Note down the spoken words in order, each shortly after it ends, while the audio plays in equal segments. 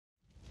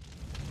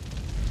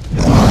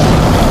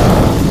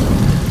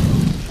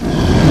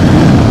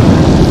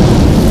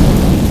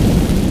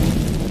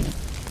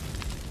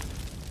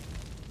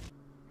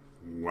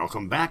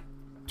Welcome back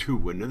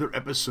to another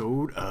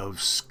episode of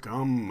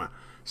SCUM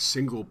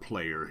single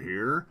player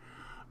here.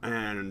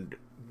 And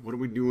what are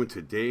we doing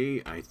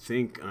today? I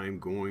think I'm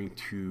going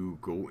to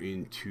go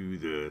into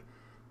the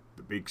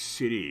big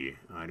city.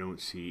 I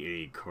don't see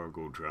any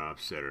cargo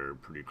drops that are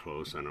pretty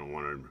close. I don't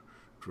want to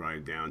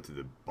drive down to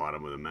the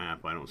bottom of the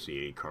map. I don't see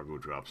any cargo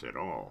drops at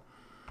all.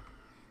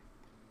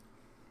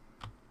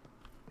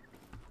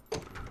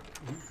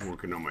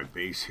 Working on my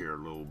base here a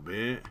little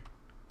bit.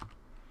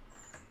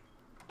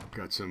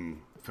 Got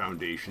some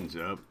foundations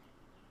up.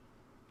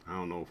 I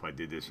don't know if I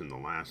did this in the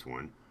last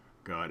one.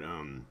 Got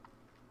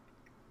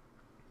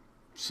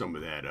some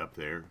of that up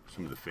there,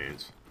 some of the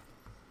fence.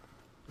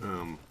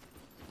 Let's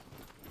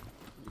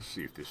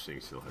see if this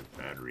thing still has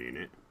battery in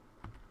it.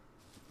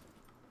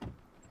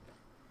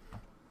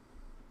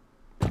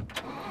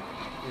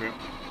 Yep.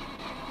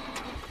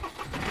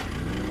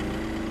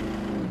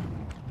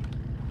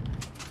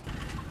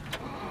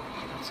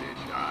 That's it,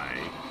 die.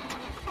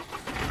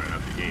 Right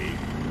out the gate.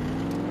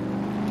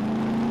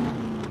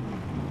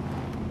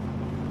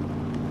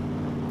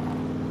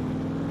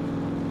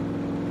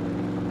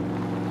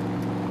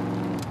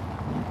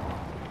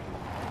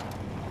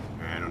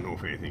 I don't know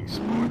if anything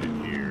spawned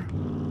in here.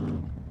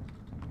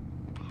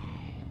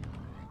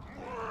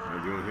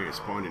 The only thing that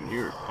spawned in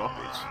here is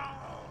puppets.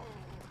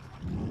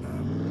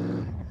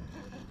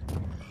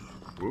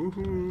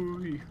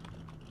 Woohoo!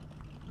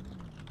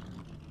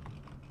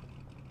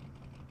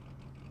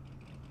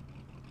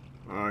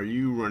 Are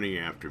you running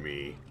after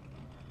me?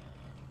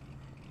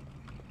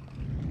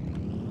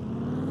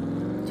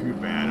 Too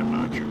bad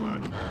about your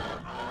luck.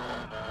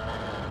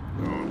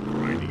 Oh, I'm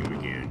grinding him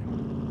again.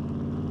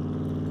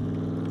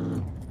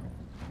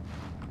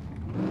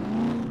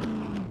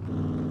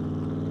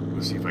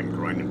 Let's see if I can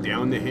grind him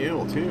down the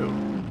hill, too.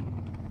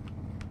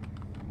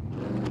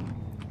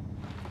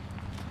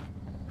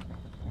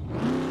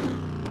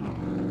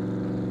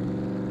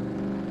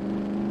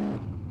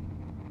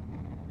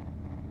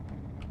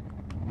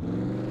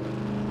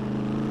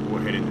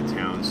 We'll head into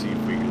town, see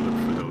if we can look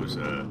for those,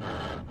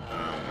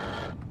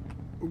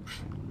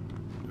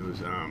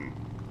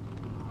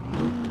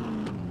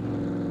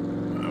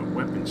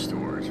 weapon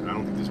stores. I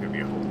don't think there's going to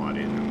be a whole lot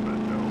in them, but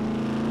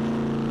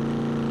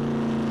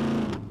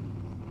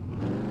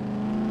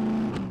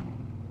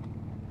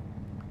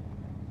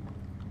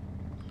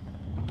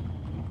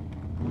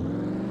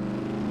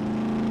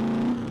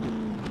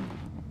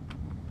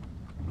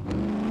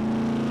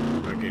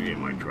I'm going to get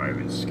my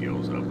driving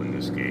skills up in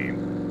this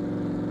game.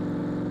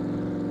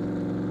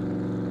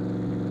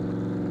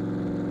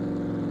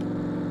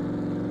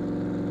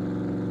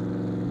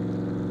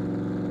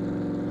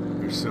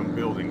 Some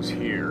buildings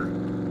here.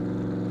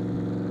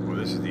 Well,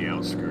 this is the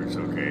outskirts,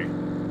 okay.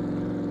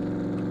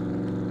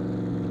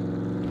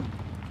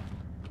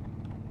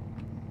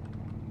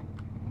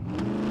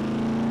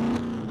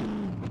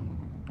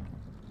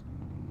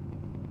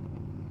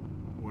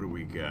 What do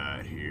we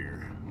got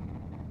here?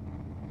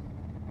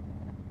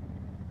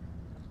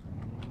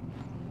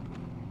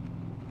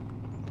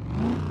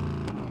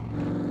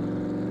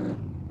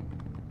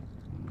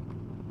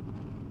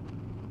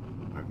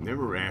 I've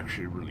never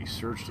actually really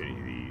searched any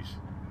of these.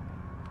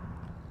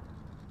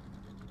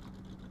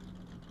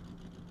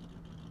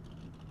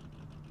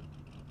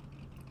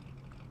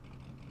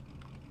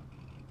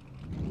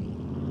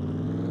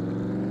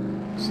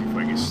 See if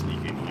I can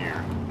sneak in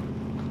here.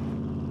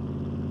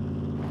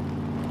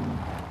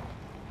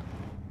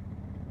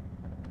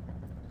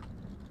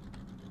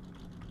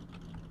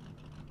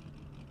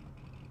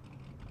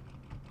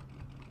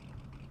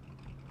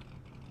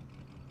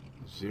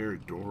 Is there a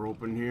door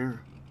open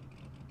here?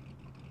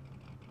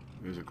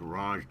 There's a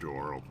garage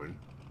door open.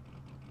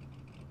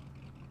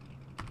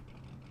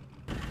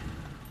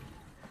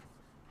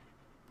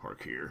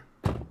 Park here.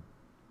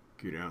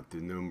 Get out the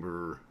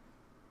number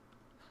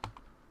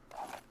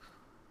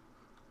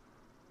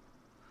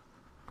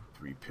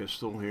 3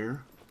 pistol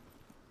here.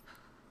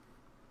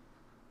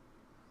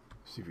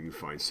 See if we can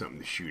find something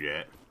to shoot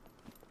at.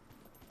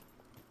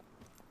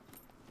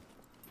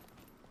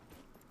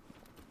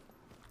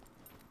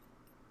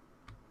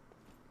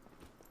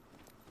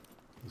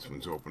 This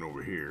one's open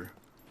over here.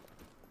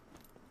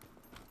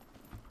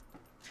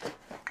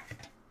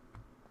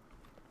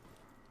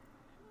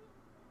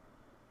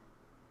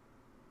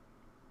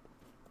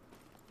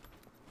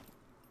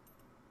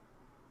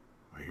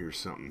 I hear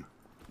something.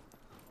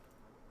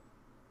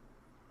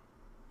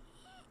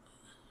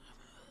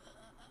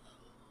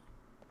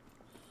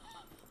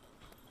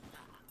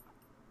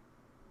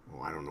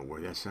 Oh, I don't know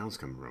where that sound's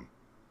coming from.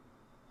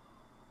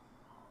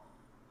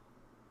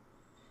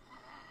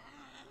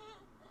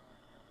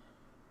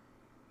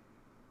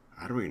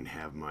 I don't even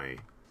have my...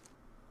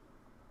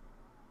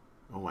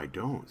 Oh, I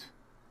don't.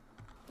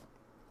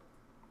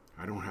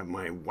 I don't have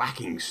my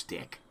whacking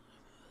stick.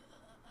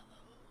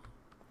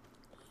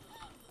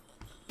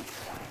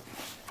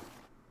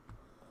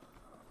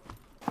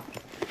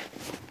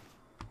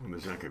 Well,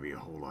 there's not going to be a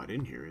whole lot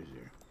in here, is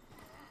there?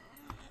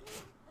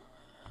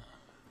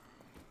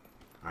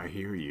 I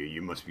hear you.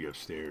 You must be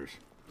upstairs.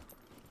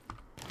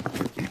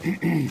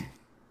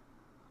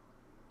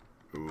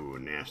 Ooh, a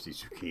nasty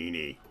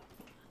zucchini.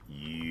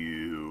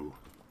 You.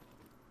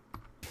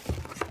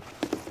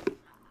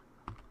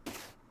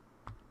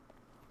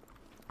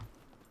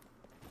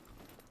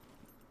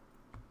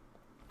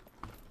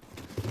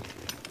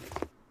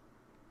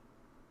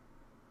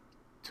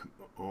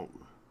 Oh.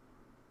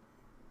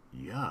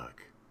 Yuck.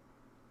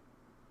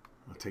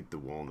 I'll take the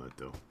walnut,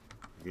 though.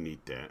 You can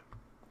eat that.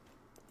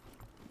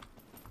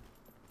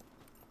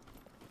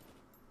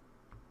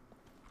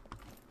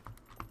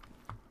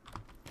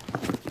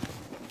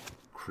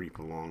 Creep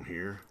along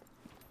here.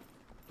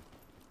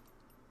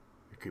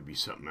 There could be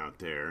something out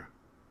there.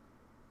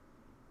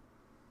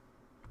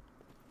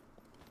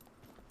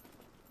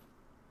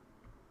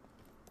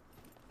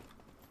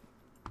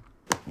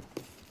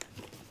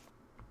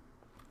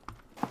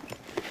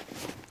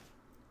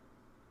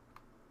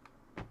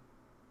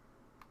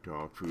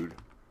 Dog food.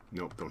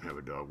 Nope, don't have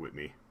a dog with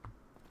me.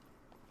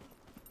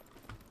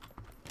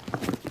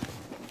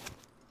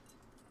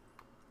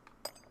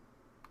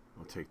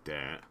 I'll take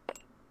that.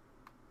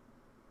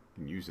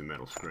 Can use the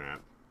metal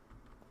scrap.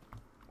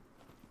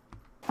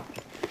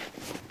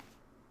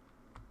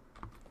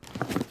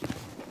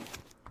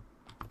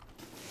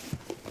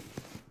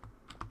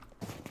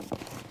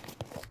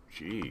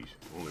 Jeez,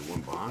 only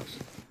one box?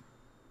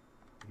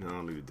 No,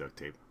 I'll leave the duct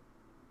tape.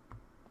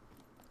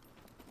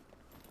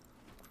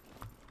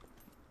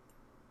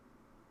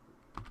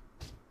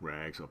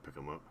 Rags, I'll pick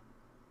them up.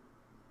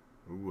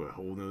 Ooh, a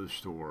whole nother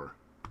store.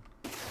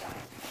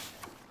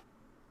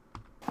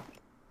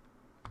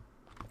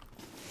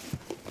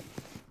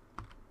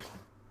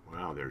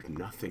 Wow, there's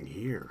nothing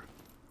here.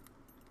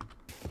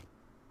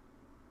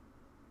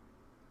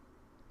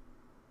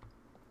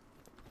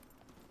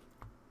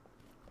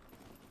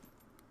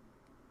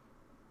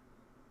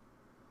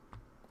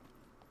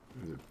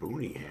 There's a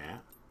boonie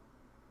hat.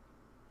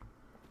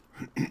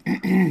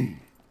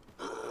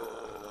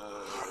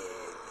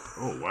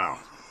 Oh, wow.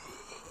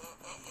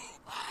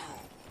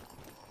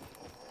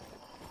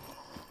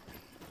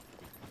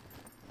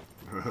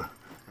 That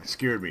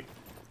scared me.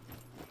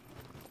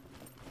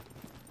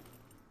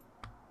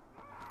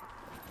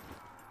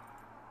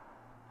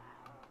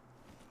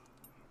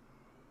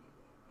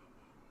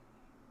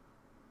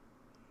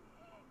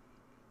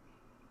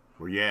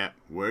 Where you at?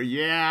 Where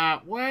you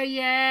at? Where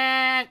you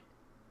at?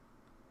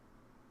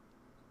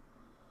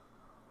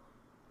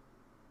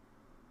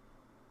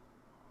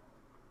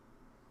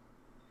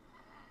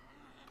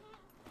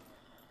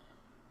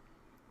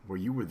 Well,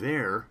 you were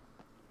there.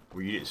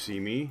 Well, you didn't see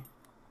me.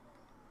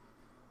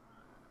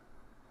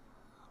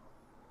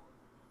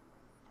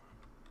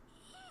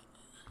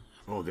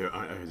 Oh,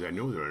 I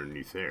know they're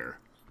underneath there.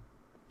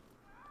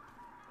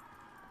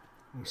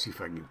 Let's see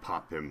if I can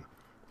pop them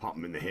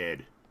in the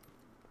head.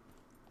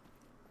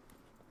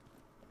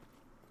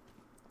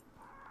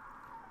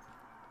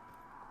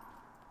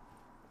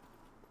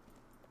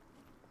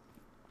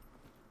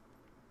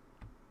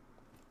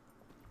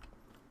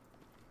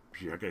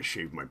 Gee, I gotta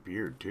shave my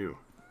beard too.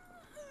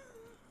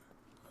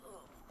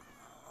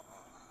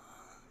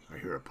 I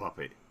hear a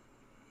puppet.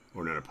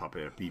 Or not a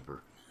puppet, a beeper.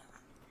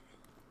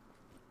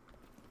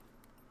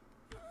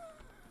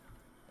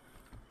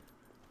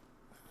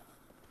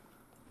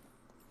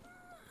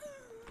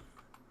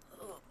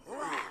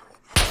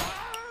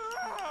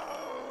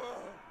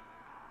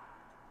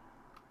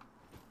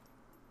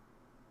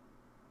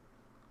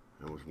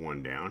 That was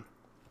one down.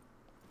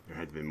 There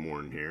had to be more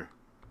in here.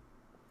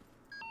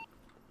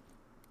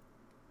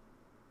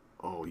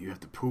 Oh, you have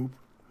to poop?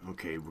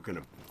 Okay, we're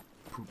gonna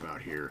poop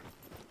out here.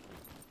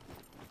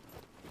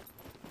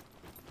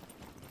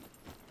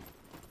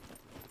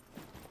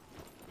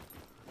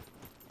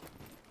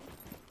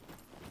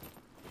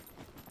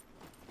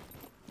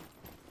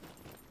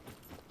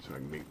 So I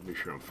can make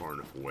sure I'm far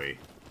enough away.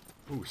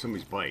 Oh,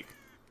 somebody's bike.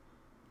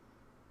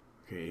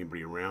 Okay,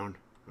 anybody around?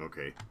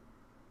 Okay.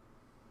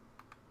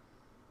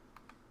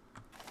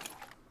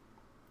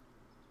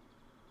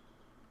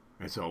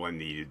 That's all I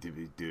needed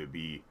to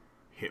be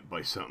hit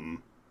by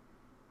something.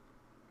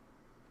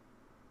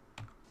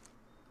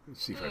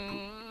 Let's see if I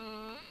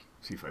poop.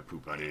 See if I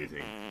poop out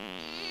anything.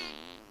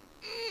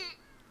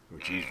 Oh,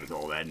 geez, with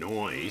all that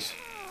noise.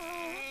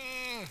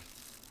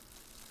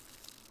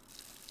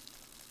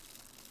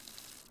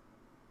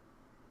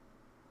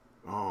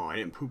 Oh, I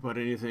didn't poop out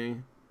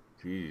anything?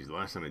 Jeez,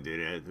 last time I did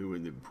it,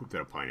 I pooped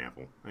out a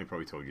pineapple. I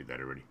probably told you that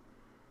already.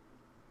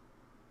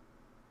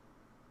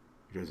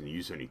 He doesn't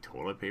use any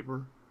toilet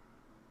paper?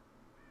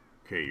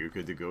 Okay, you're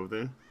good to go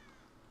then?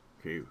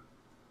 Okay.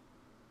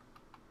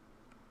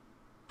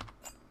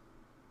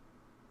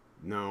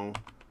 No.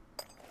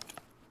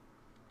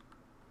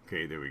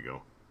 Okay, there we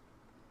go.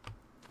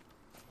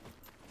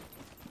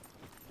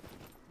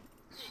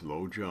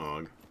 Slow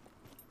jog.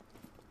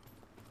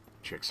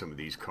 Check some of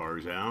these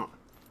cars out.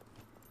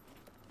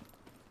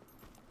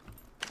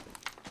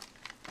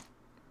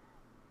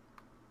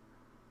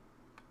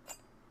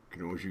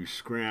 Can always use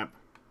scrap.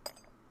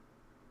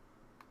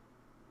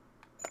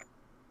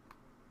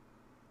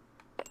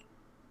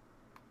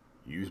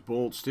 Use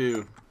bolts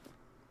too.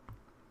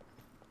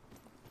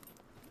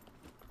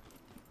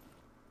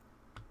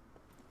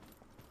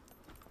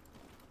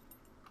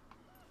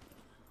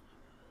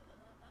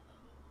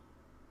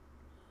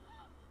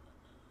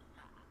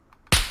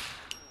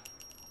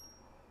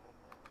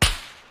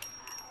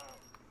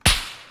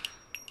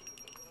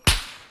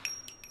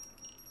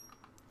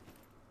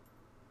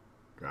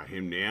 Got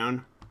him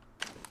down.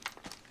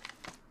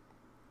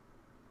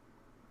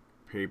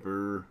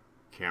 Paper,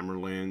 camera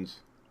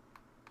lens.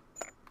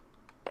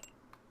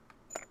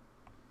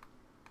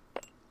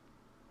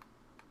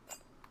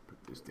 Put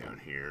this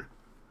down here.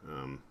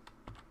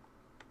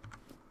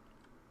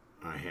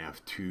 I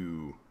have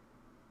to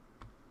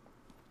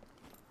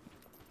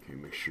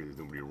make sure there's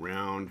nobody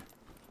around.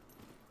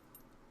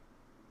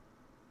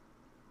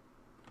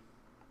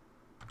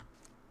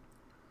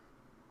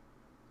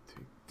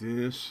 Take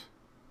this.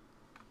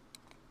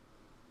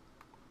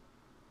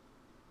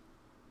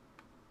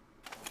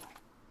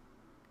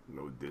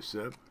 Load this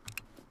up.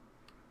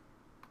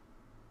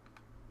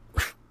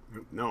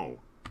 No.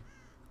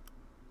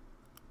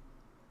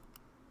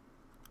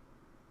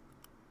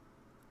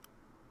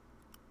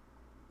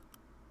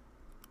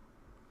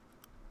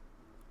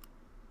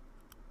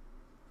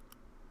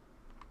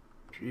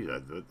 Geez, I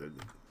thought that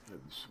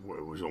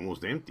it was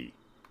almost empty.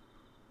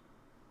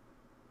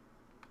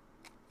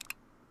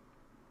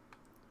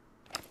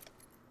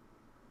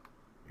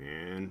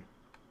 And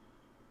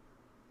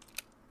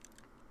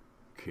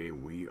okay,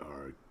 we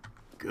are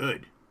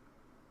good.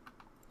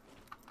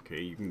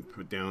 Okay, you can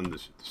put down the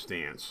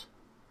stance.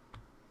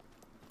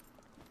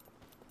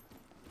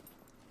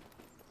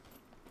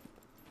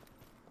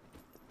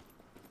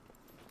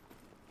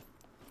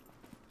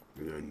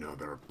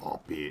 Another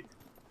puppet.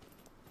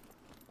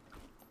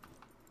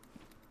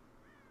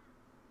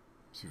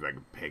 See if I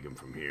can peg him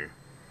from here.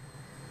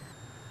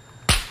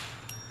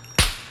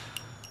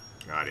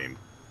 Got him.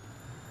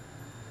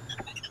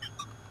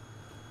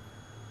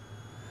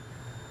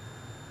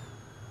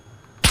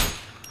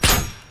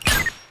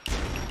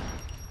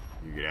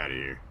 You get out of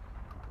here.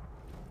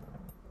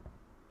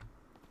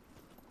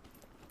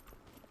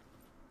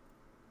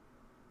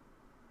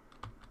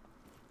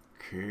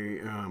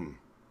 Okay,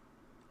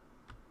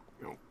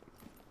 no.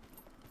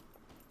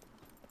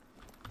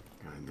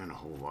 I've done a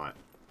whole lot.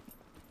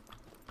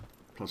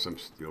 Plus, I'm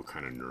still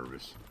kind of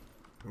nervous.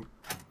 Oh.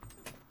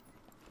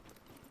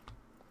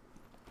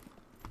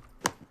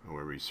 Oh,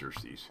 I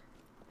researched these.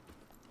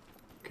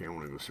 Okay, I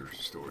want to go search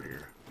the store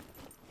here.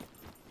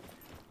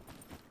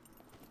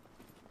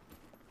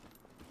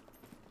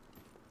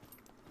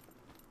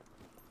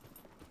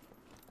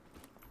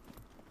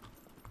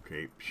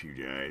 Okay, she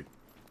died.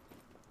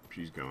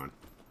 She's gone.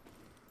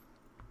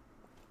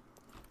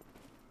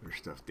 There's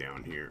stuff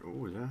down here. Oh, what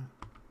was that?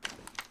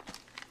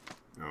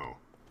 Oh.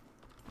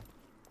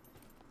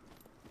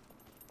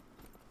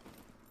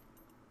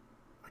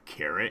 A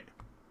carrot?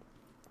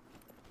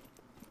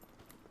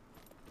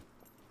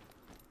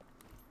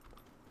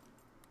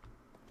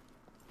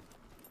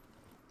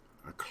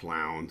 A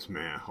clown's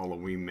mask.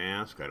 Halloween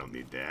mask? I don't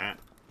need that.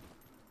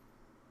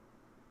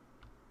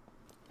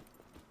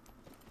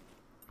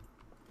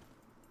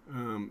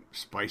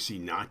 Spicy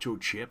nacho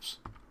chips?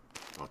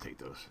 I'll take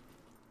those.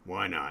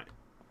 Why not?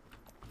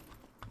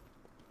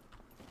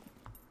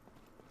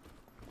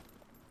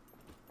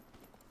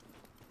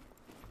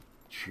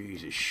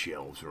 Jesus,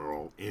 shelves are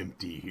all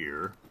empty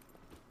here.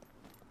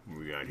 What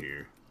we got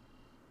here?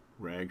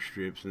 Rag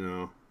strips,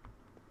 no.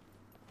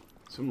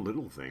 Some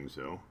little things,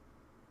 though.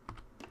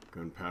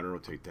 Gunpowder, I'll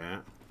take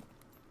that.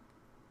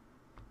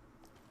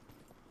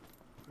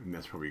 And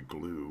that's probably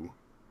glue.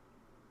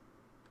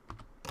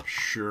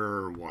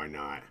 Sure, why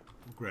not?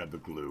 We'll grab the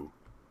glue.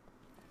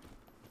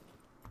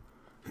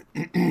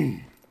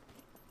 This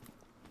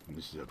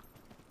is a...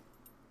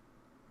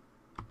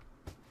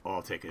 Oh,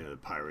 I'll take another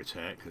pirate's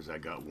hat, because I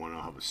got one,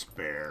 I'll have a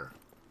spare.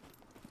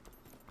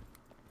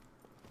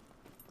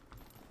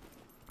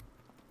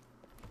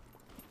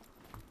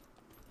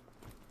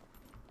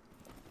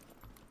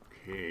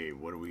 Okay,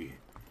 what do we...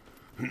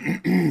 I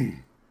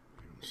don't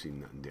see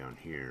nothing down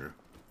here.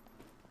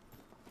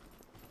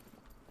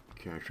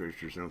 Cash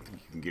registers, I don't think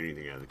you can get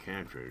anything out of the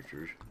cash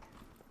registers.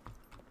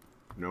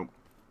 Nope.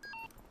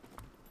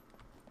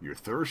 You're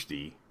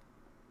thirsty?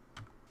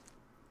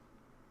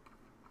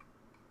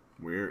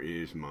 Where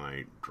is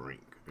my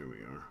drink? There we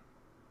are.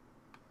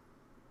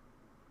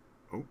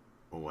 Oh,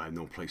 oh, I have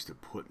no place to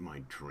put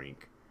my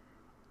drink.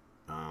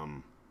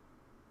 Well,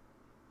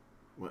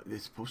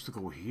 it's supposed to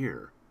go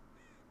here.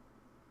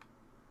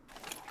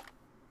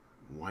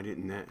 Why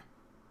didn't that...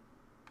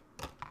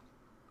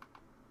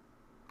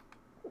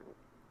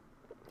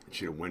 It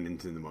should have went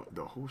into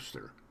the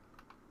holster.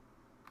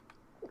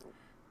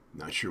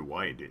 Not sure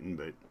why it didn't,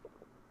 but...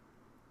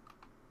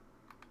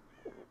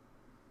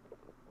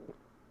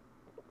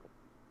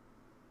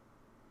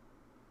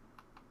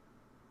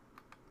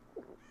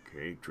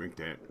 Okay, drink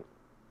that.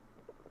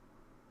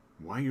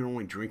 Why are you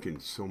only drinking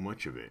so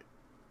much of it?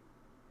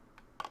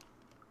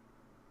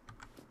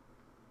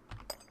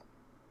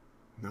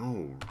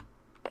 No.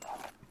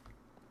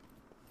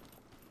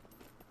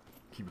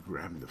 Keep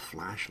grabbing the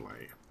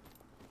flashlight.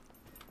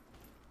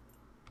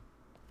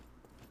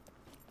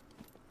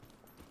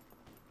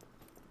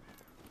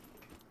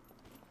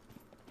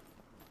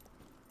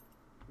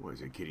 What,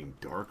 is it getting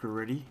dark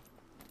already?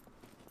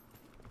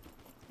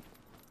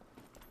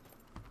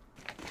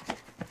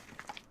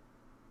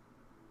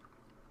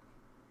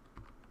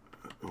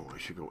 Oh, I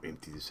should go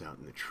empty this out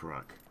in the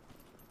truck.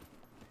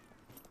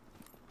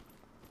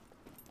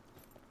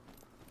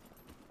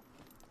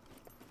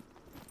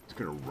 It's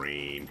gonna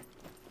rain.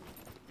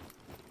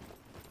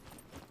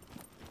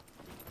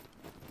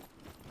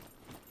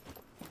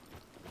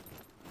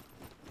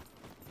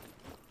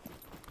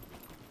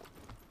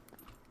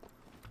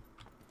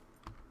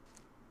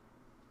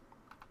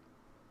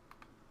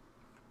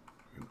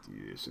 Empty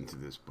this into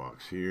this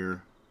box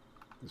here.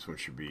 This one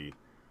should be,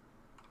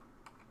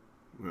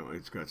 well,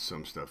 it's got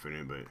some stuff in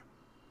it, but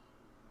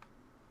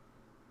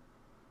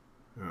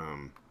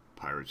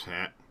pirate's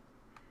hat.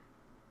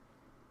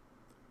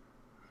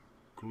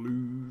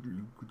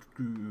 I'm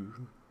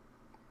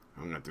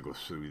gonna have to go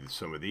through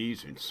some of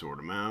these and sort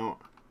them out.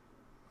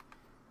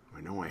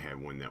 I know I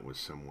had one that was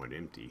somewhat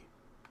empty.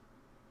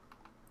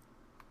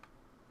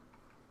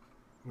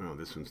 Well,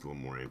 this one's a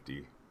little more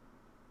empty.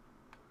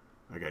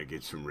 I gotta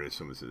get rid of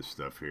some of this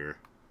stuff here.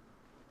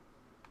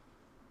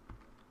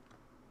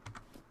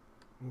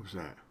 What was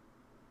that?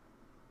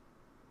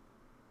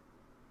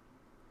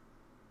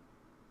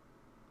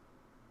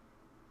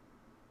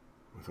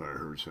 I thought I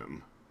heard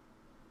something.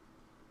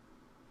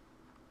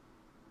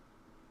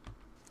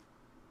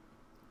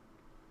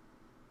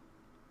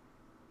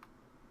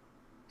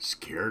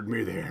 Scared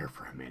me there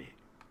for a minute.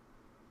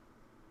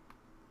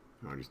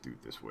 I'll just do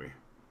it this way.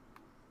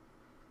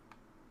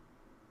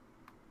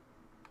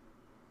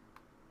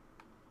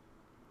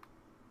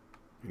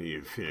 I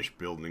need to finish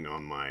building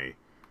on my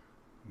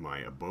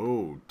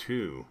abode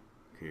too.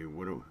 Okay,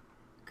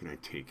 can I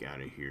take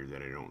out of here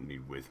that I don't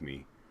need with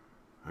me?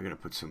 I gotta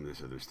put some of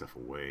this other stuff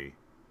away.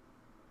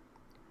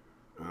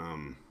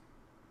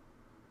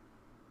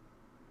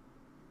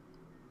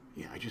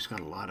 Yeah, I just got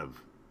a lot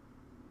of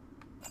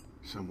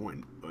some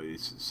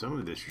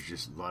of this is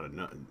just a lot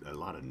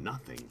of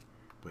nothing,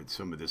 but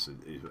some of this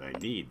is I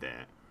need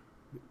that.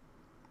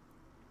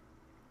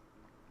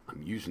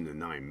 I'm using the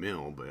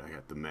 9mm, but I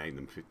got the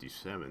Magnum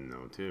 57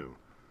 though too.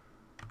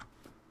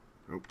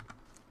 Oh,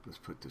 let's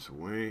put this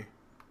away.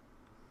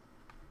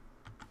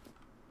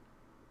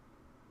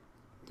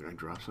 Did I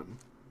drop something?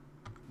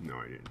 No,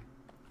 I didn't.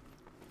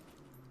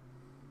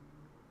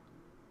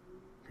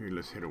 Okay,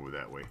 let's head over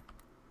that way.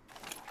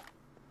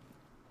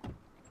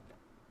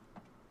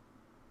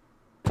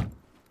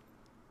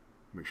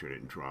 Make sure I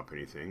didn't drop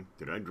anything.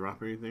 Did I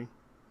drop anything?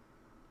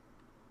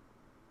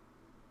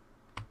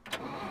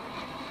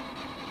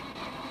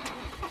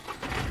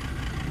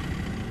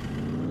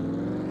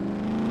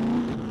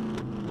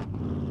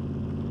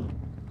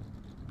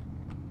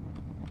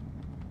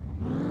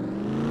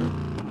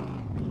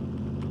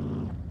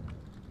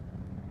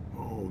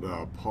 Oh,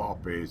 the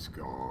pop is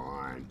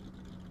gone.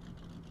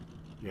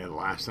 Yeah, the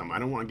last time. I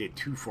don't want to get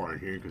too far in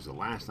here because the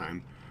last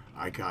time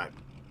I got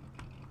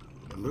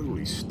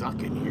literally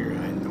stuck in here.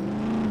 I had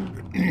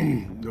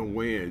no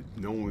way of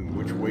knowing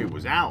which way it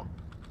was out.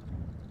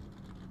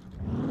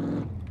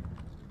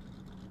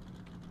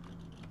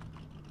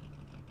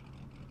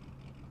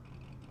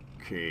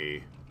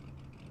 Okay.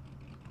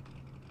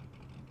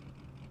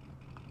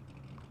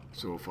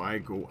 So if I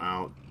go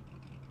out,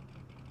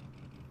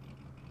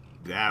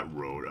 that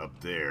road up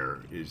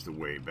there is the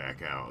way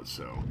back out,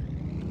 so.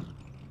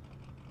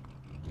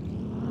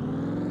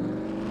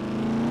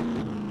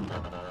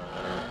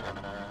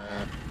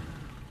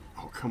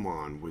 Oh, come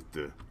on with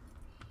the...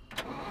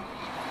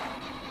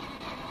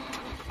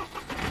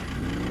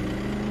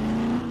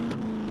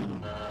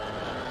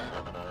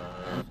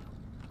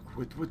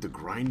 With the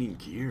grinding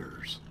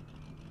gears.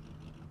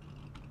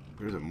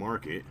 There's a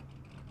market.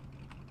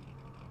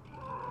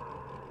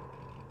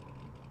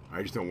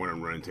 I just don't want to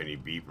run into any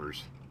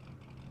beepers.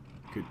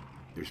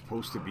 They're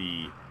supposed to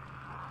be...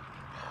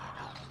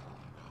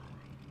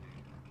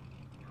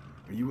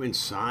 Are you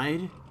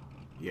inside?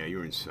 Yeah,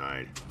 you're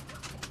inside.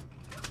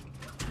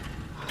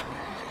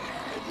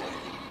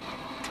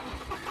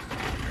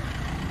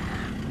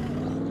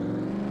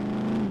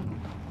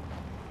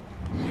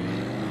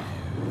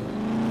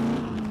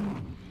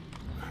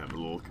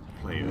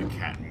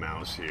 Cat and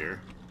mouse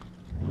here.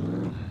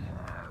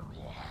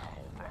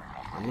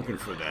 I'm looking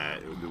for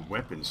the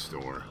weapons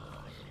store.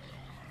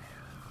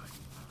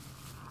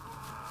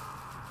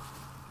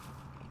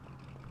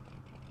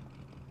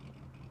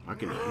 I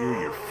can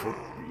hear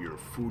your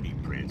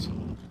foodie prints.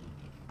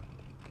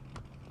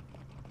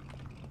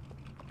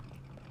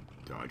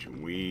 Dodge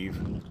and weave.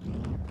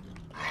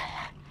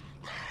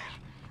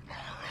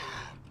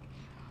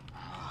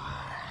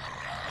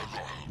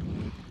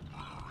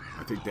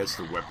 I think that's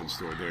the weapon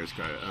store there. It's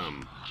got,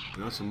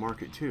 that's a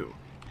market too.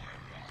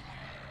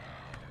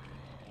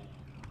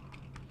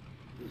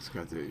 It's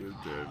got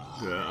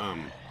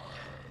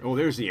oh,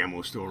 there's the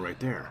ammo store right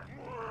there.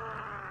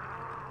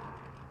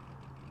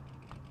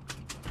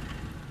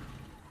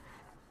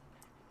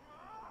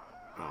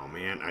 Oh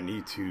man, I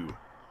need to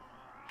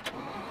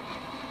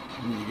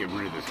get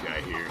rid of this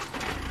guy here.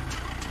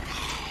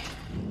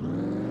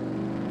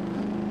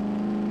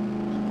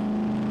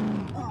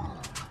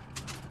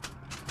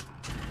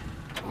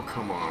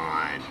 Come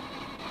on.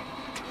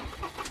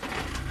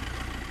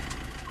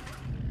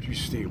 You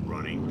stay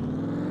running.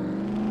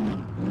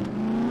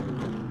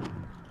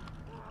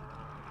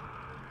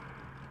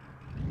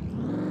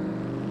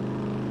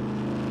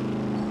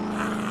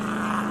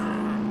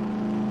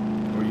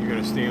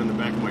 stay on the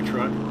back of my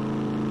truck?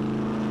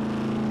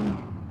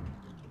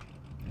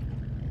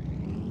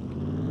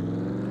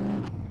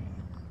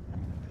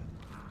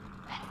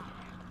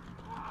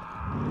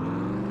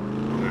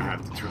 I'm gonna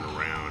have to turn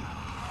around.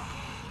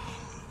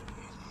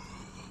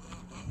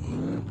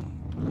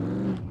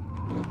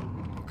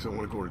 Because I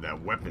want to go to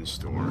that weapons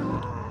store.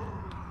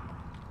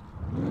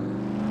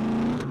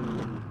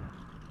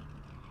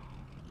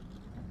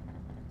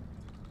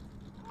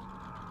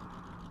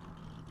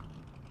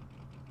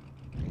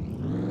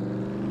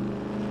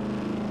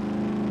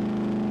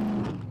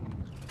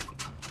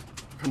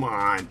 Come on.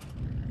 I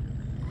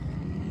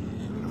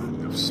don't have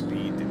enough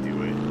speed to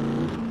do it.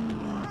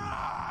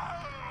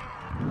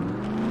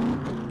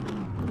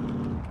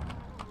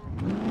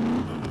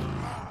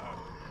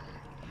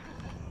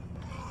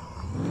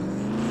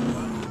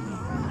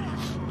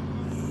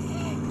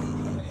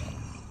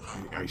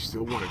 I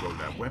still want to go to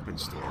that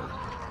weapons store.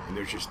 And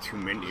there's just too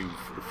many,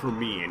 for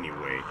me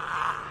anyway.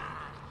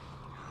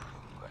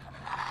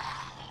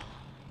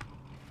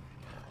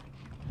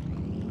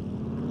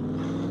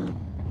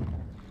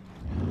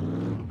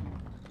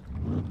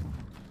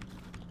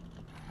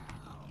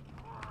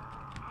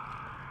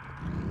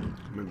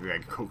 Maybe I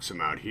can coax him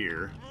out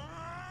here.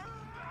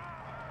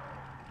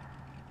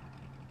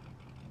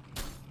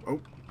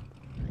 Oh.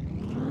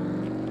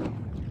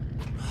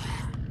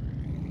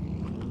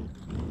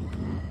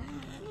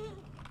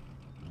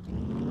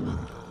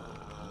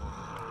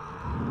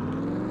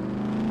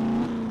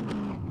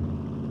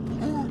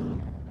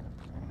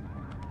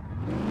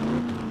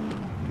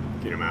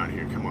 Get him out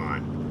here, come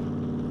on.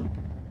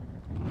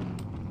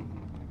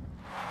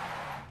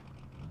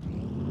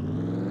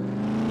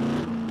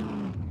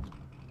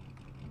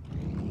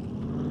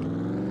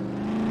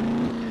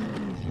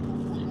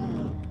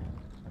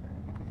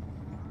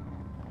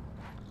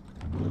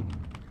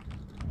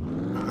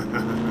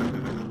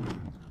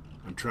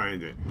 I'm trying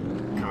to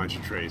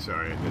concentrate,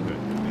 sorry.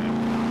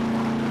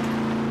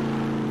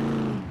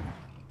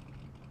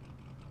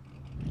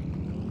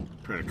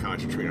 Trying to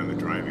concentrate on the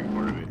driving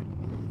part of it.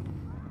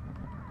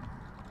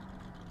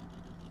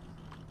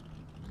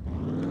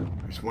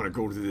 I just want to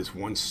go to this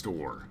one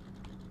store.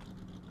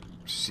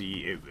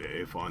 See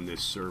if on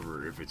this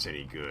server, if it's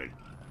any good.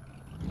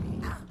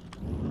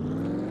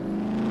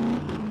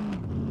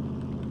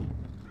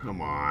 Come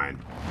on.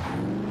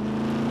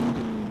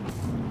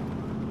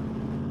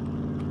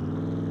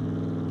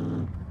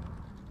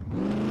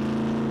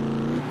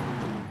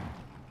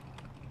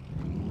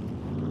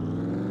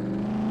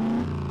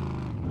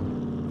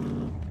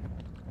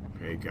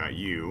 Okay, got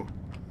you.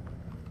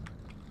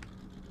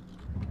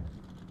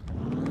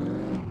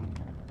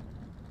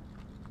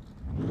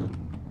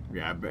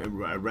 Yeah,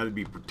 I'd rather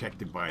be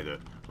protected by the...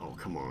 Oh,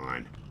 come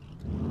on.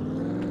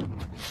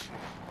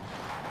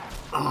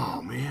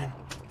 Oh, man.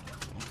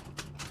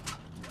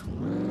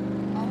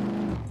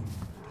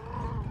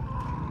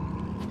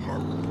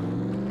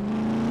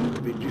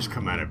 They just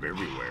come out of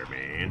everywhere,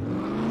 man.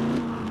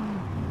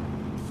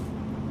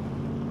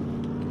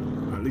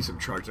 At least I'm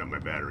charged up my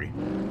battery.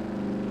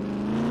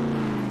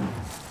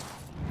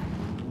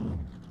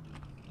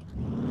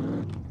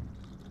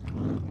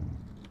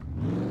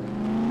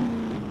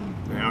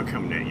 Now I'm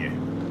coming at you.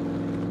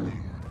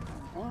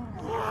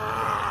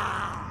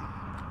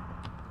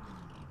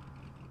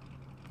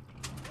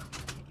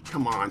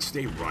 Come on,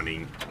 stay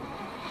running.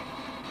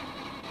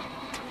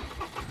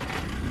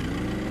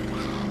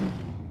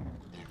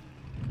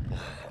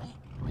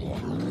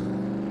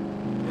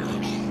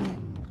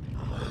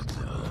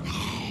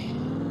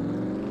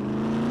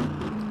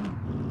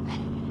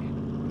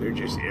 They're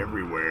just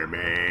everywhere,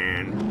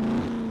 man.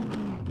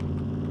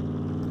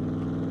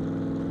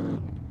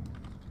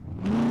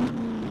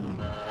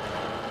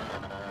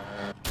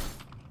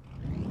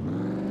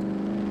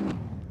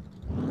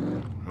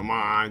 Come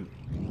on.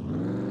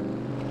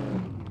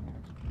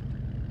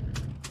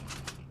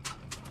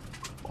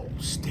 Oh,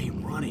 stay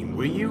running,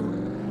 will you?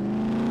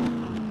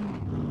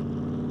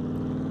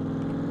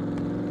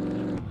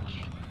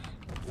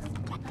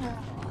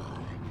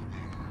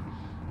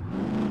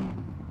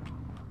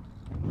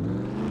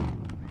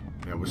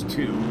 That was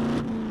two.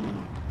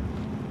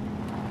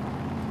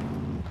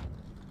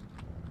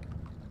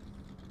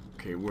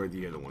 Okay, where are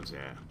the other ones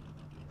at?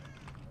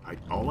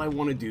 All I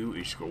want to do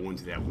is go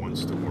into that one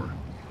store.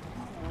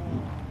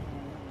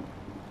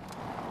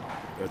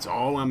 That's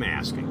all I'm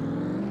asking.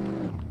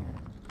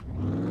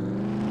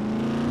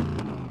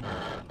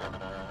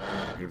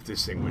 And if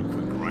this thing would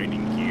quit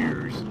grinding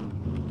gears.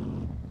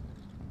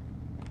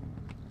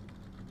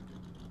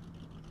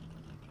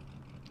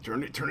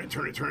 Turn it, turn it,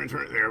 turn it, turn it,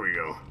 turn it. There we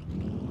go.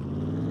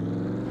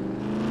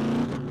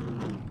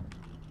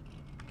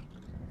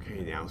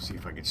 Okay, now see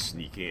if I can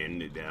sneak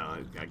in.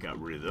 I got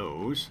rid of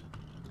those.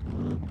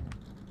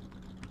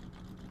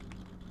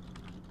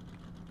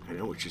 I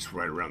know it's just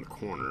right around the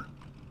corner.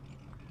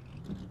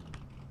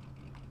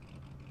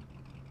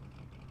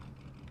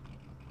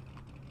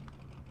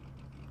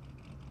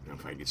 Now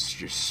if I could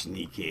just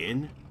sneak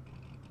in.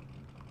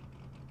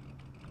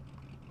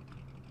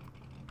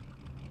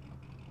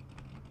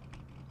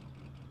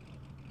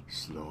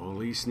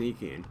 Slowly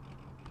sneak in.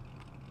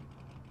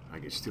 I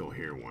can still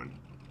hear one.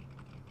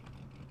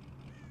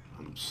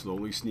 I'm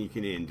slowly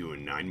sneaking in,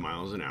 doing 9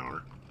 miles an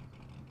hour.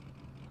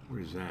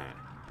 Where's that?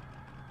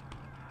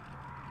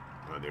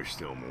 Oh, there's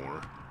still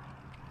more.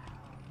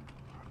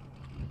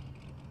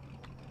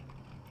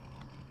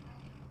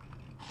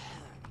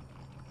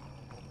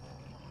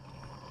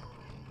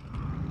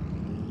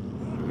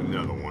 There's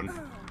another one.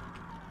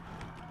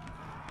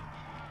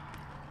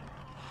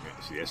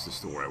 Yeah, see, that's the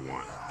store I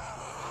want.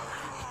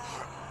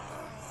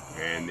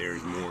 And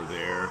there's more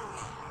there.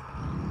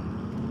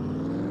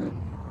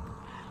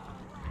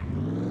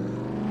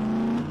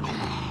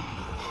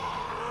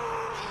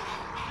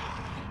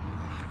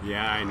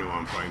 Yeah, I know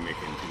I'm probably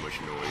making too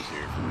much noise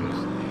here for this.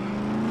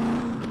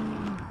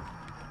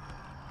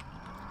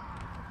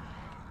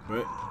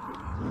 But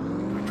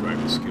my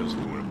driving skills are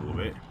going up a little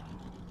bit.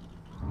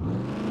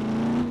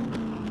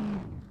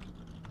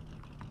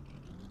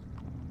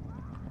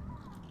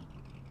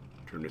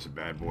 Turn this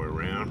bad boy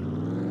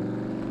around.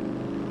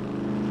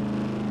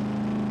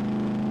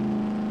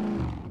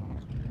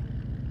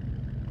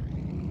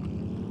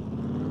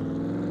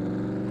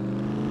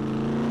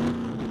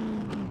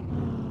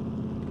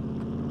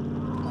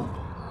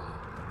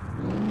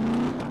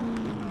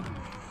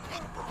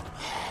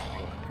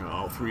 Got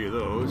all 3 of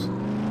those.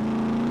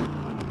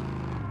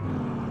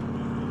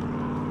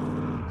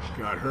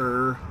 Got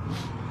her.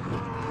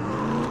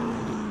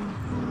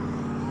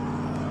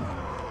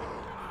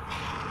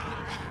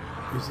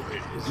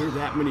 Is there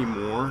that many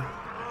more?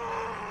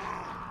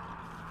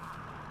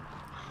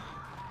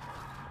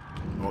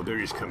 Oh, they're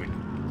just coming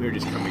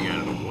out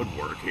of the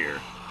woodwork here.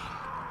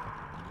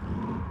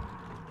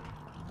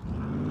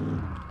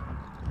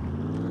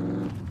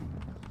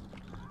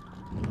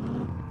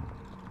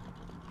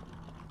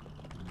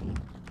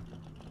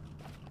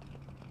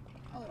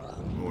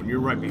 Oh, and you're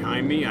right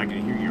behind me. I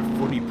can hear your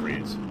footy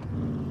prints.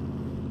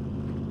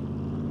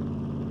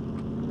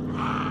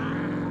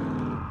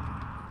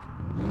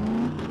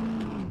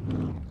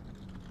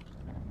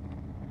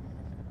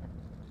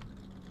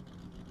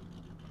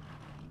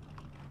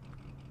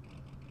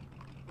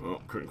 Oh,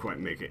 couldn't quite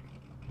make it.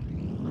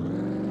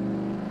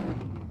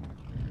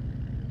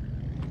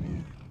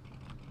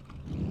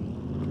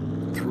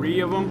 Three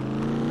of them?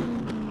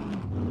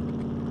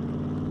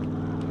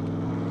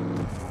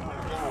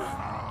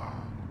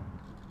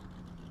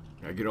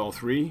 Did I get all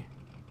 3?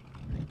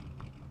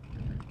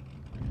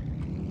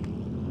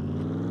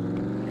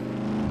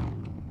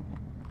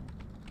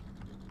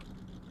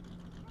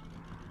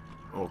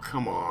 Oh,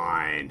 come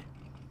on.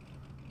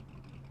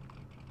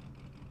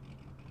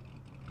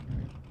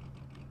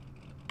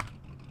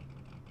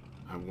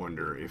 I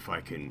wonder if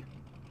I can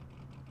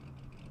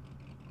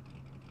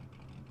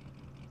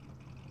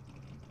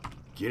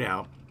get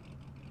out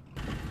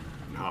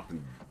and hop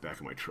in the back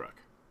of my truck.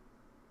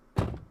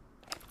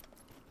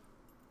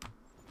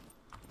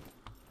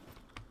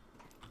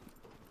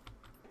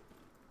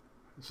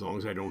 As long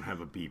as I don't have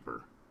a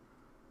beeper.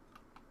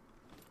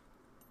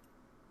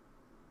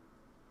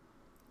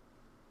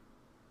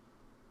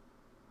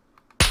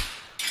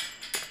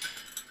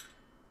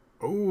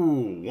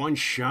 Oh, 1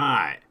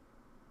 shot.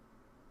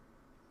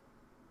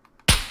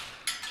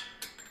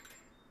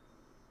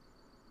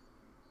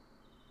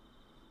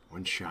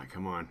 One shot,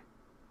 come on.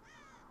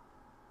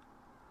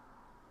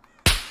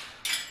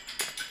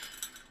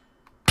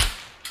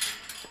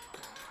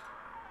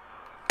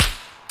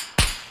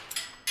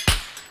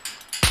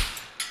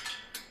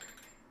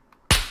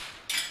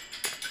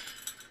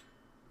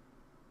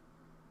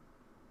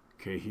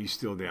 Okay, he's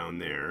still down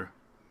there.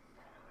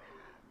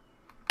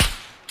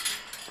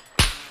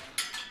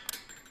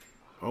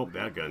 Oh,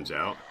 that gun's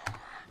out.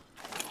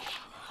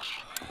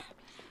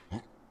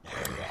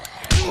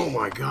 Oh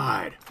my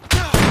God.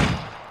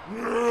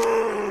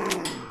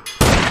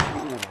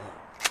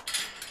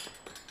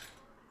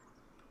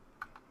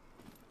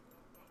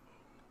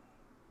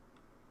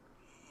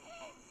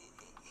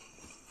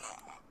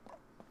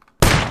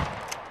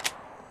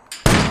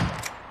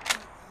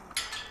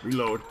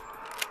 Reload.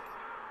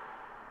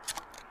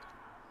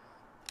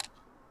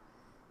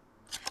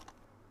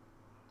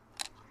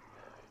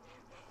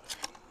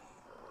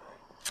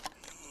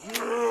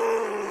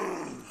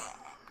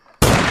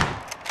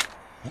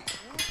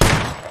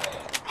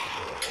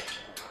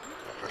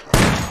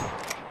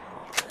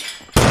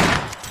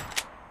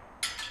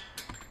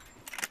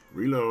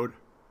 Reload.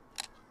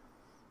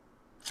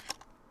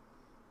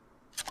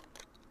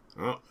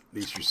 Oh, at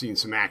least you're seeing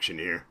some action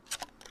here.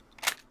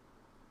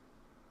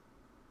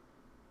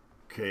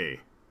 Okay.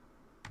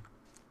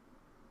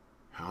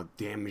 How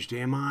damaged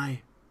am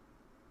I?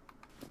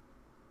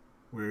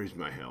 Where is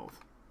my health?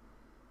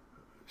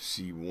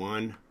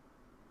 C1.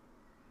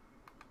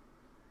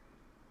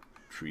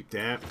 Treat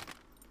that.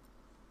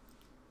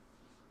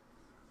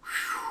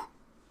 Whew.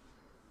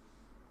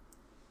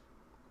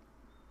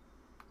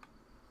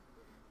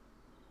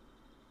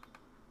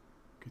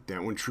 Get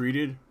that one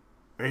treated.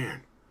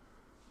 Man.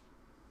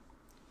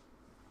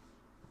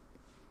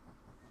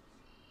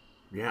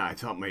 Yeah, I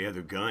thought my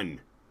other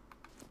gun.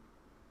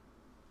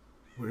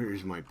 Where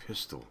is my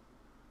pistol?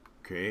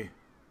 Okay.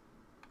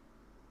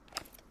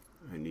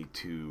 I need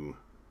to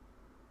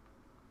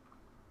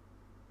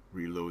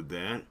reload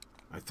that.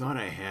 I thought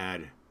I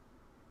had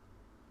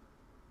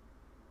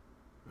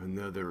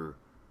another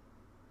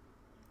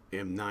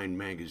M9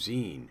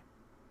 magazine.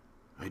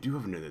 I do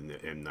have another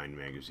M9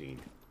 magazine.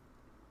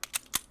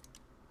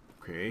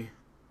 Okay.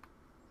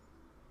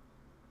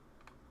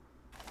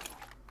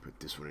 Put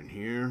this one in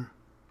here.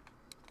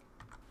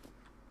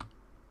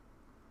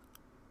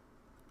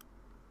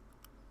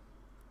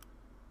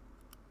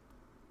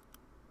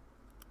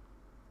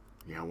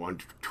 Yeah, I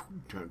want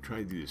to try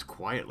to do this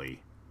quietly.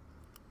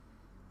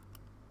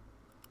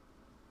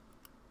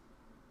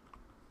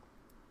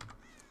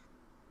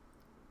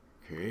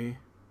 Okay.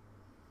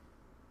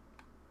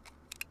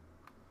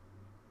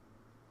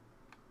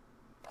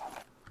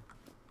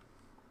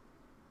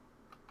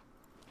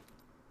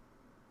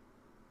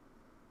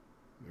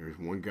 There's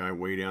one guy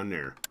way down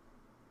there.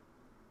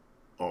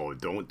 Oh,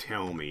 don't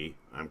tell me.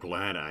 I'm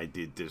glad I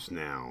did this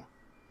now.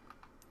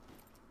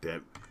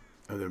 That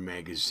other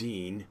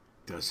magazine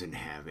doesn't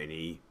have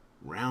any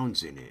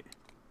rounds in it.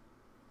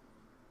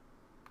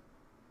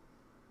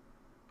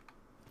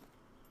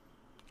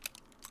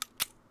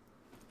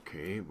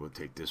 Okay, we'll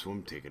take this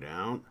one, take it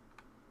out.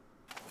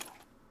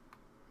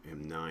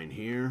 M9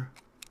 here.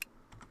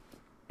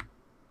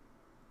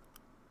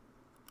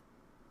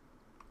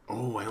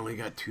 Oh, I only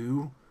got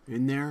 2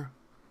 in there?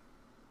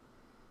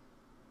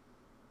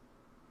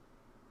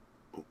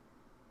 Oh.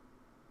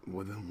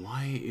 Well, then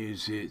why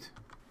is it...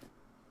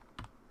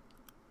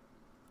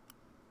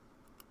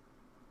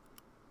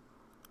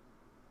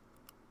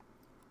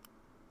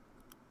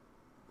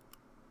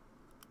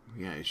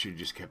 Yeah, it should have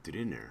just kept it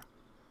in there.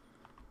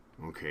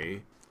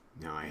 Okay,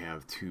 now I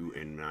have 2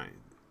 M9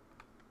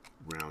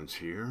 rounds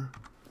here.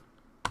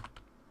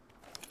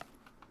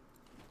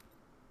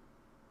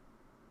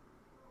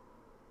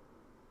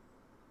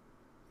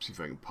 See if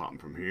I can pop them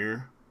from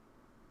here.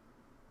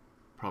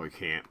 Probably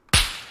can't.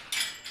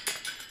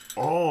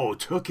 Oh,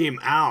 took him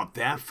out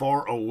that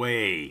far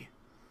away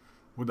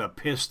with a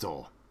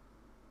pistol.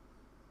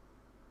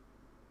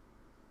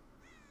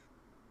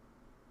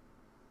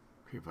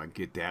 Okay, if I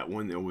get that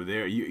one over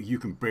there, you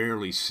can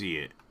barely see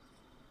it.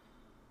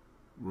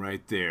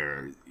 Right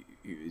there.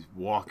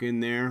 Walk in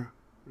there.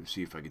 Let's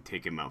see if I can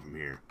take him out from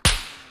here.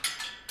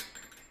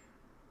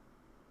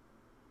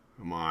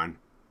 Come on.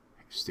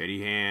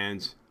 Steady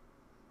hands.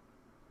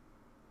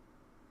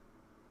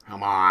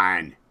 Come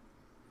on.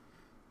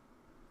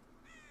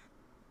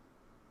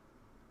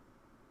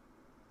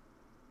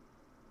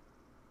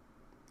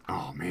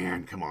 Oh,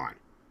 man. Come on.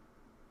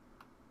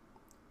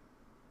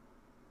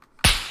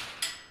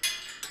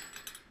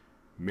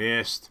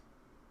 Missed.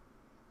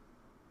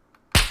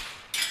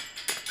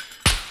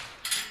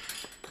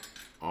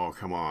 Oh,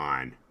 come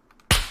on.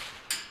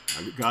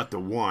 I got the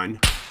one.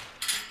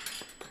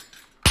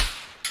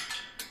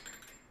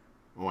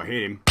 Oh, I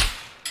hit him.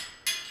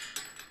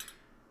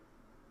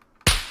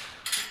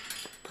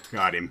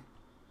 Got him.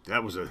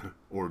 That was an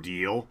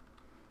ordeal.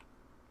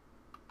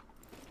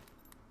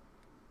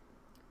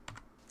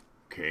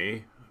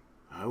 Okay.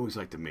 I always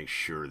like to make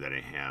sure that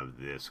I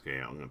have this. Okay,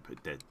 I'm going to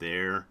put that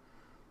there.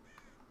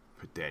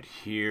 Put that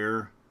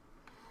here.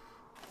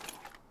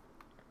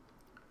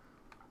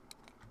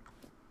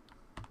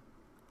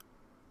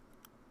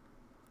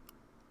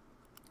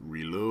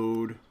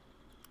 Reload.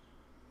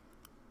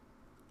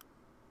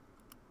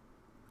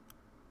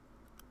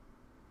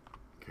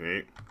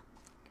 Okay.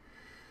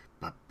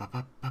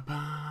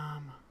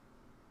 Ba-ba-ba-ba-bam.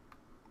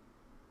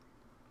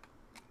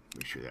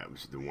 Make sure that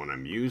was the one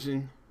I'm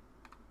using.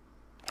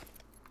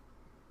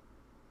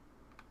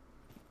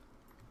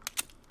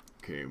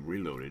 Okay,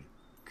 reloaded.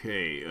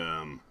 Okay,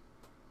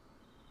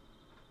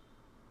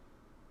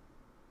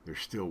 there's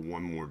still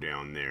one more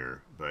down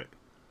there, but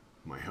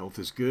my health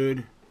is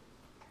good.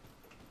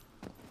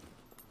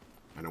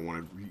 I don't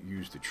want to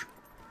use the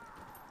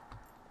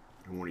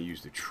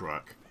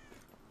truck.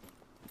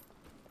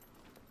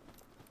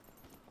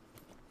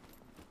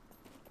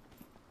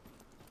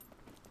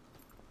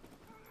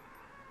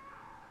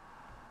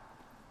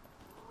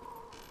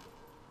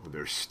 Well,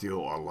 there's still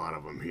a lot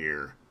of them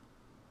here.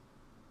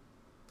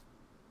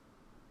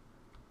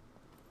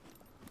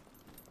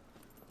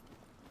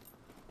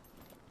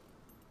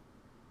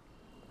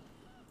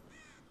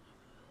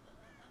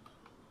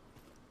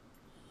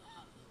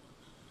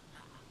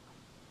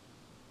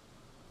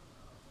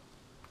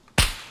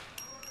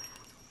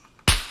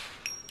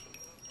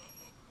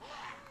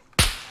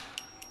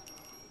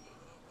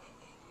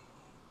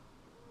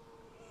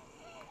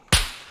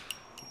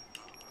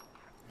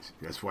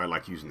 That's why I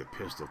like using the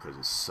pistol, because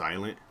it's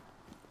silent.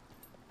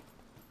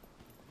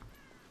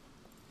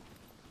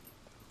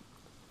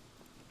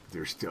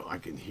 There's still, I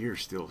can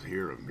still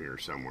hear them here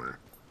somewhere.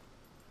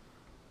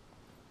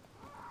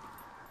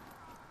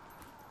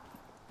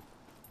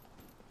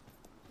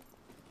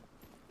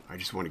 I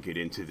just want to get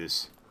into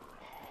this.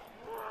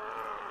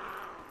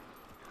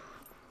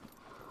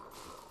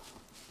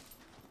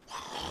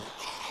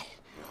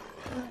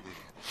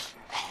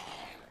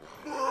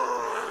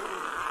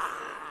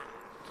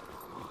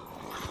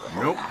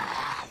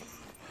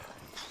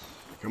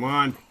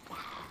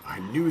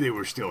 knew they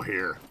were still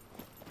here.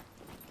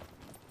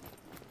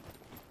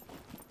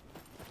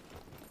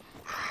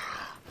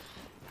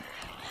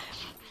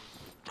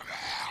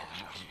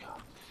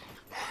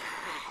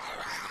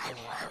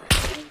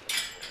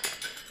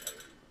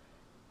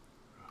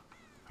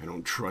 I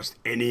don't trust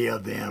any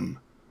of them.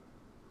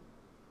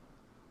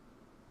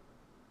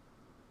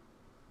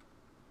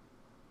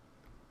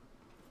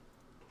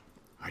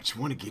 I just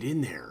want to get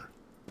in there.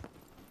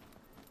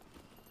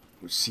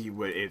 Let's see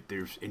if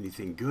there's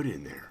anything good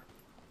in there.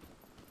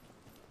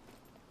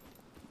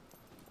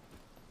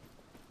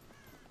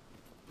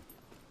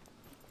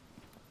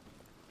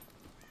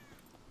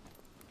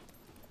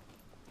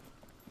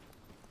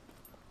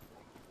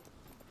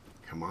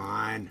 Come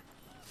on.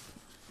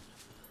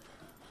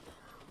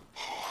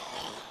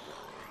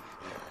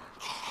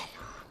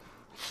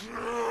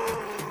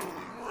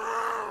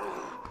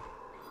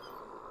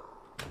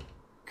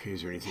 Okay,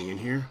 is there anything in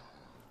here?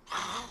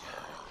 I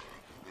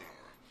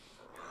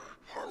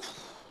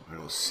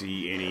don't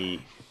see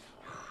any.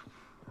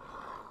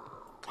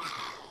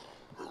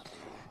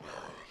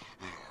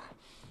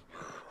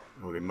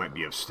 Oh, they might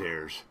be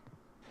upstairs.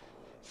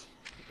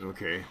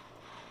 Okay.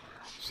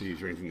 See,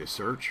 is there anything to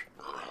search?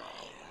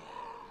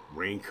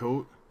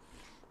 Raincoat?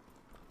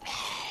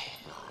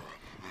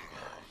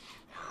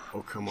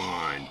 Oh, come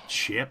on.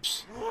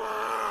 Chips?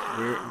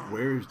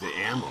 Where's the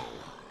ammo?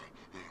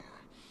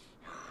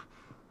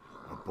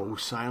 A bow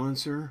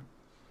silencer?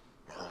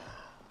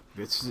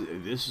 This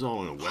is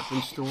all in a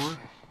weapons store?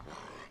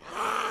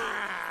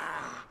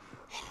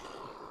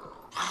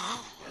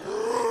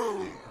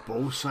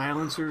 Bow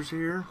silencers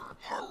here?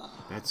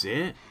 That's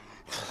it?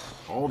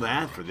 All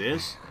that for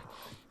this?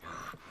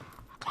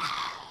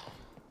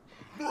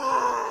 A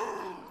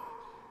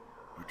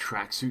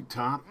tracksuit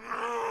top?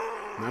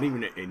 Not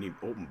even any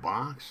open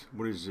box?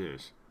 What is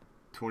this?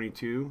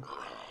 22?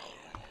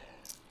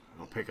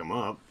 I'll pick them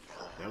up.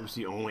 That was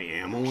the only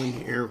ammo in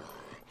here?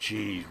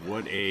 Jeez,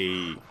 what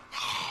a...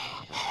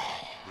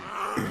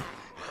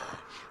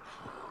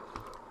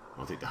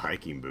 I'll take the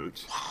hiking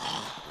boots.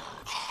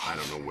 I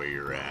don't know where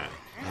you're at.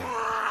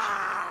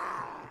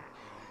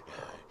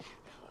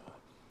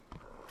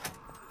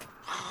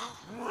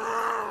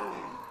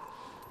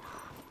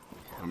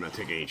 I'm not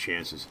taking any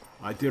chances.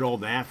 I did all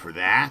that for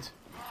that?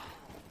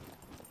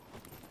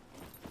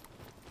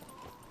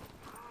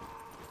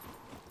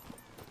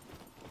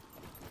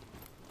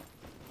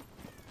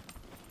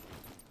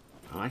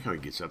 I like how he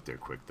gets up there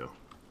quick, though.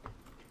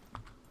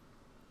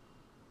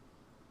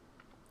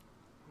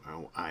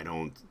 Well, I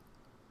don't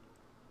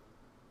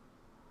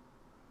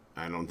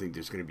think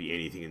there's going to be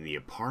anything in the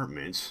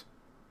apartments,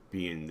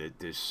 being that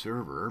this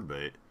server,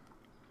 but...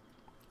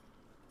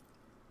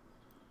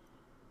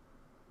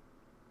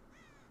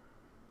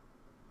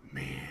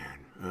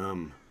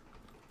 Man,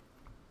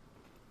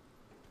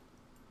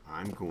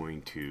 I'm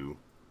going to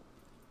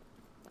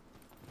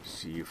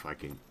see if I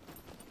can...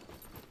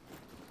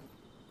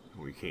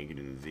 We can't get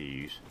into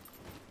these.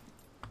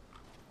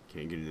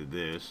 Can't get into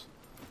this.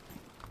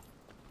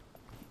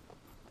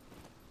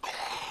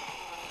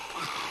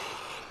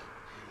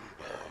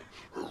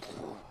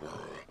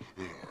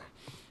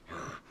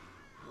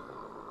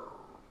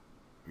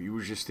 You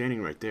were just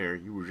standing right there.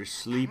 You were just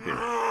sleeping.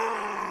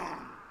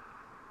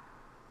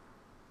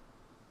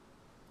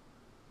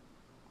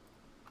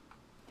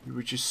 You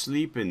were just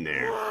sleeping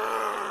there.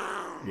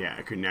 Yeah,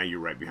 I could. Now you're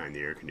right behind the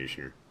air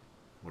conditioner.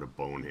 What a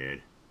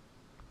bonehead.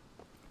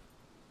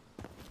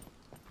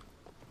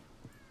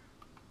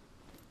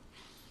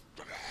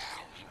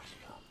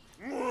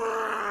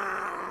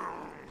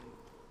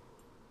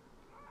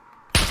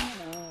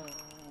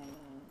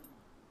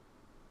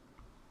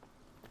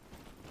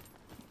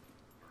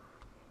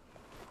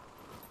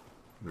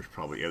 There's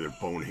probably other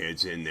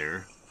boneheads in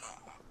there.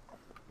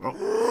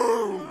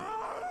 Oh.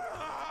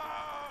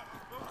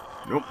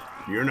 Nope,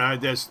 you're not.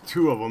 That's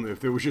two of them.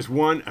 If there was just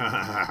one.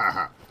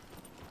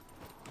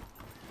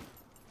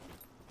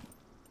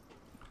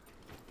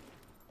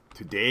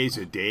 Today's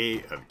a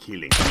day of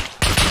killing.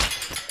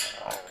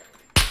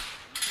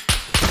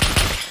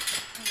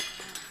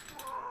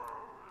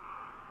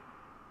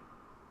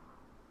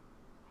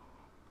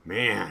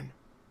 Man.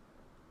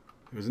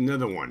 There's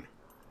another one.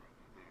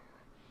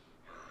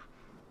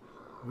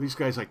 Well, these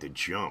guys like to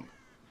jump.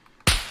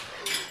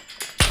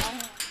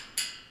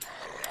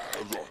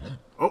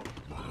 Oh.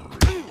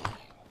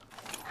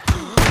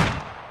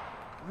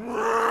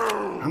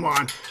 Come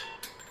on.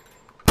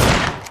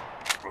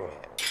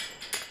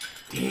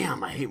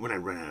 Damn, I hate when I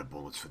run out of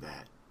bullets for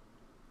that.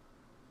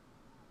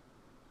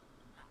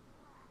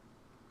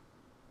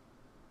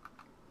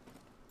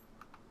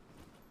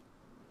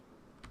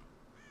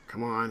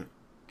 Come on.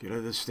 Get out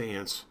of this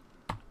stance.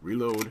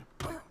 Reload.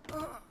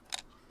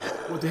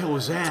 What the hell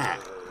was that?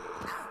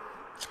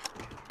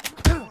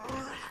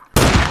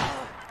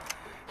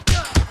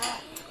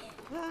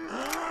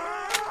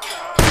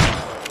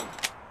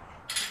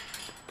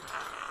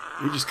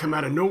 You just come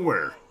out of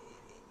nowhere.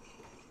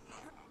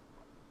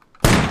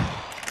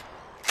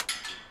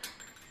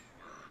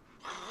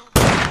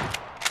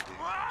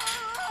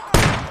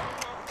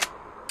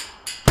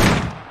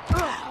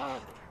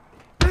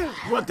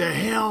 What the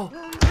hell?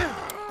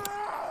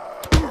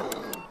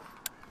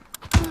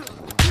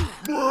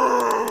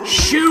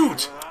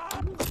 Shoot!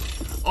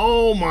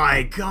 Oh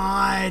my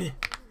god!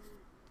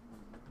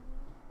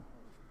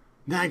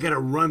 Now I gotta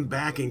run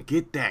back and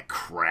get that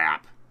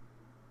crap.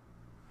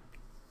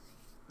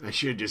 I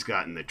should have just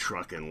gotten the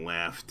truck and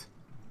left.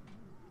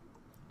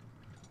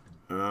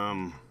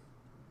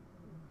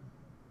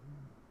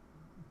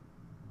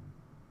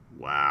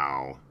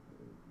 Wow.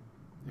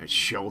 That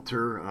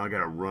shelter, I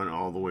gotta run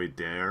all the way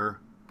there.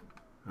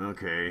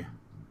 Okay.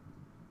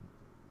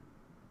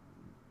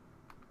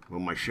 Well,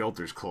 my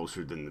shelter's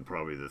closer than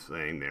probably the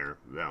thing there.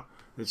 Well,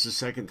 it's the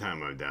second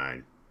time I've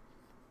died.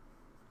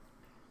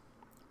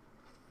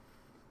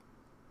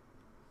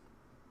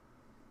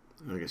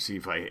 I can see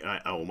if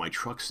oh, my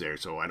truck's there,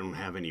 so I don't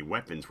have any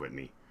weapons with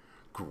me.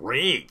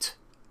 Great!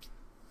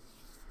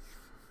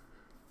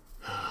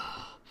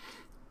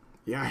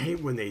 Yeah, I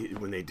hate when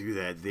they do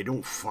that. They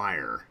don't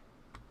fire.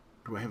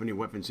 Do I have any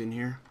weapons in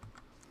here?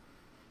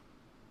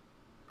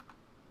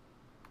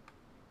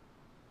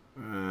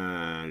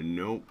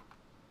 Nope.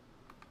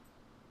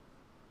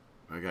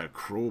 I got a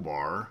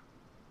crowbar.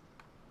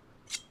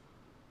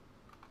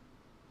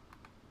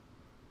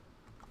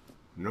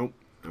 Nope.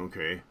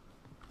 Okay.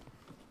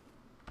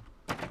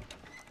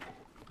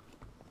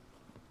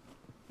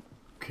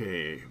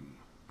 Okay.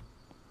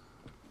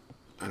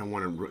 I don't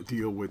want to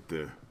deal with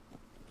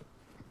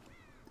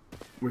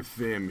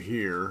them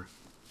here.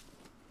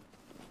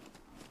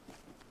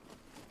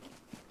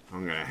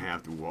 I'm gonna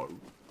have to walk.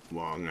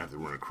 Well, I'm gonna have to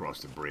run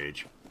across the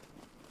bridge.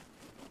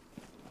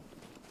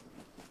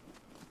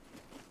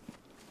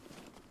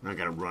 I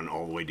gotta run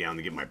all the way down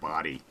to get my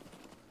body.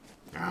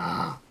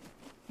 Ah.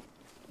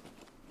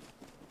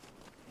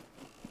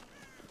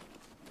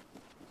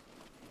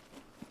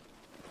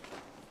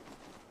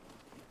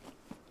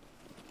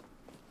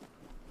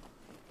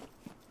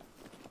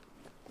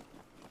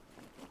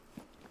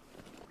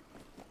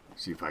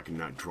 See if I can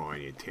not draw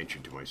any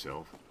attention to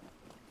myself.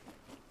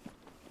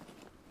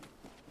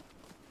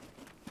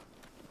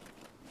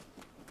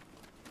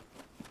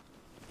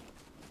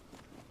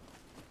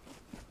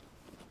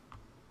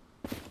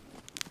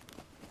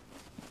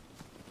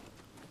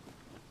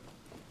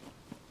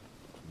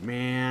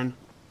 Man,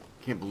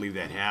 can't believe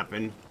that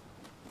happened.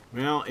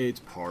 Well, it's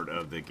part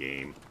of the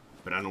game,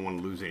 but I don't want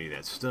to lose any of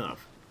that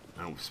stuff.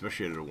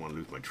 Especially I don't want to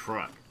lose my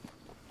truck.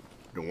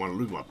 I don't want to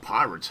lose my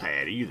pirate's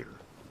hat either.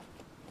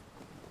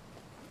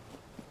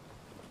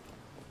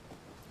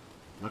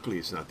 Luckily,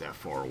 it's not that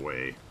far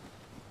away.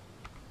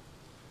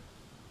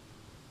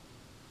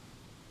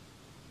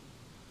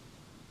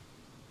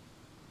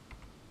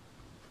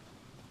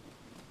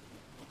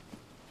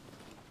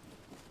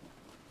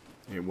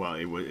 Well,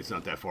 it's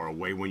not that far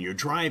away when you're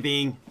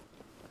driving.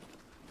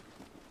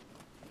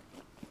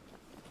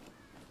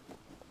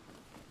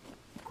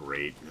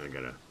 Great.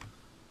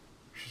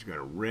 She's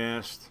gotta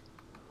rest,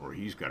 or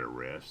he's gotta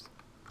rest.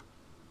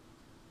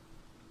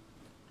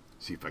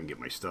 See if I can get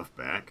my stuff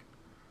back.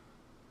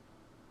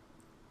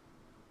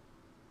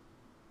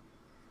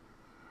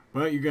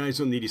 But you guys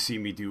don't need to see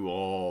me do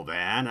all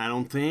that, I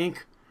don't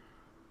think.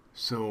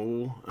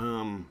 So,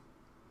 I'm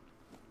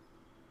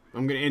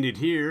gonna end it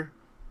here.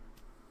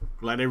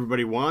 Glad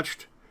everybody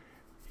watched,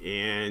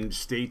 and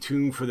stay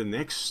tuned for the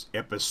next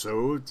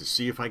episode to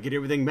see if I get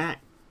everything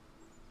back.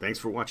 Thanks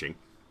for watching.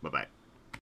 Bye-bye.